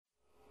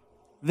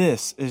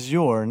This is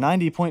your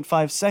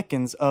 90.5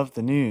 seconds of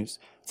the news.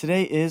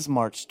 Today is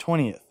March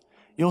 20th.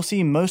 You'll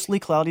see mostly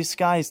cloudy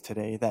skies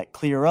today that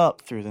clear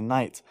up through the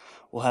night.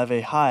 We'll have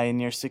a high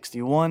near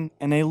 61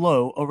 and a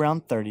low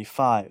around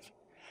 35.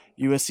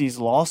 USC's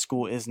law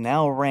school is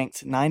now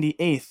ranked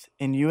 98th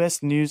in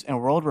U.S. News &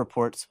 World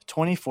Report's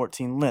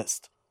 2014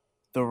 list.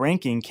 The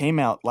ranking came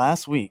out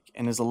last week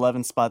and is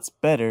 11 spots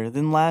better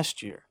than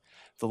last year.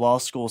 The law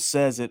school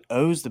says it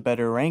owes the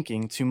better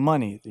ranking to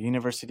money the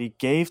university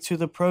gave to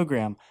the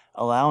program,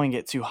 allowing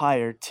it to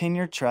hire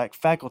tenure-track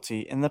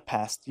faculty in the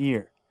past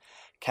year.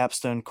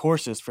 Capstone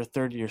courses for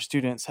third-year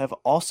students have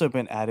also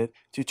been added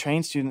to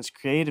train students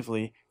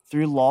creatively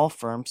through law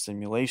firm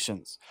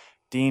simulations.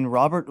 Dean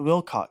Robert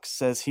Wilcox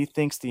says he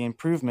thinks the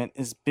improvement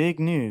is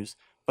big news,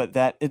 but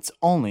that it's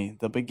only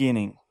the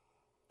beginning.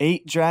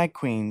 8 drag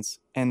queens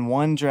and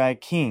 1 drag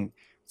king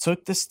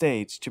took the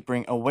stage to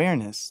bring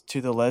awareness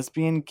to the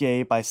lesbian,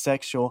 gay,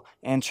 bisexual,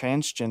 and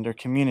transgender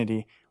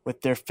community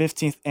with their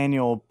 15th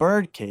annual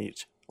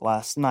Birdcage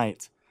last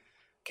night.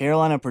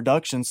 Carolina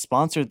Productions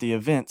sponsored the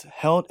event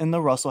held in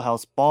the Russell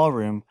House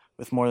Ballroom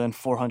with more than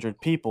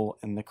 400 people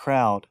in the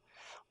crowd.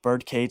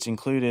 Birdcage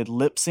included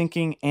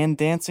lip-syncing and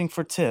dancing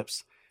for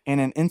tips,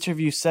 and an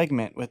interview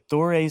segment with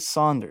Doree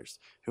Saunders,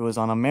 who was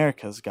on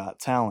America's Got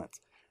Talent.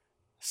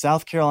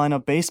 South Carolina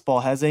baseball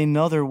has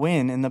another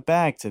win in the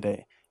bag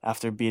today,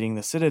 after beating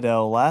the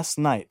Citadel last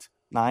night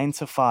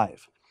 9-5.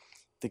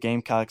 The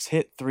Gamecocks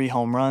hit 3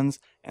 home runs,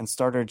 and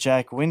starter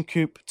Jack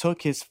Wincoop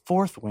took his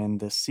 4th win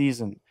this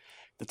season.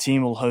 The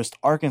team will host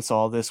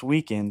Arkansas this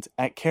weekend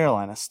at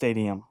Carolina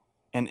Stadium.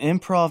 An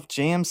improv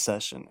jam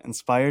session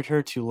inspired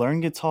her to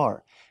learn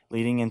guitar,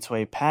 leading into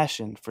a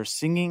passion for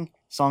singing,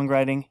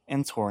 songwriting,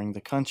 and touring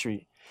the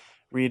country.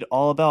 Read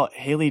all about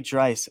Haley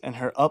Dreiss and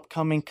her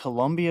upcoming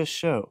Columbia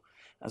show,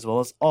 as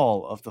well as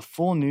all of the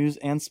full news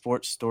and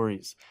sports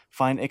stories.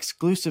 Find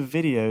exclusive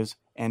videos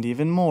and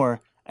even more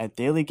at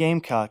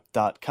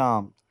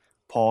dailygamecock.com.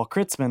 Paul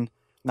Kritzman,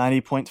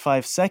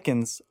 90.5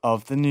 seconds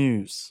of the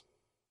news.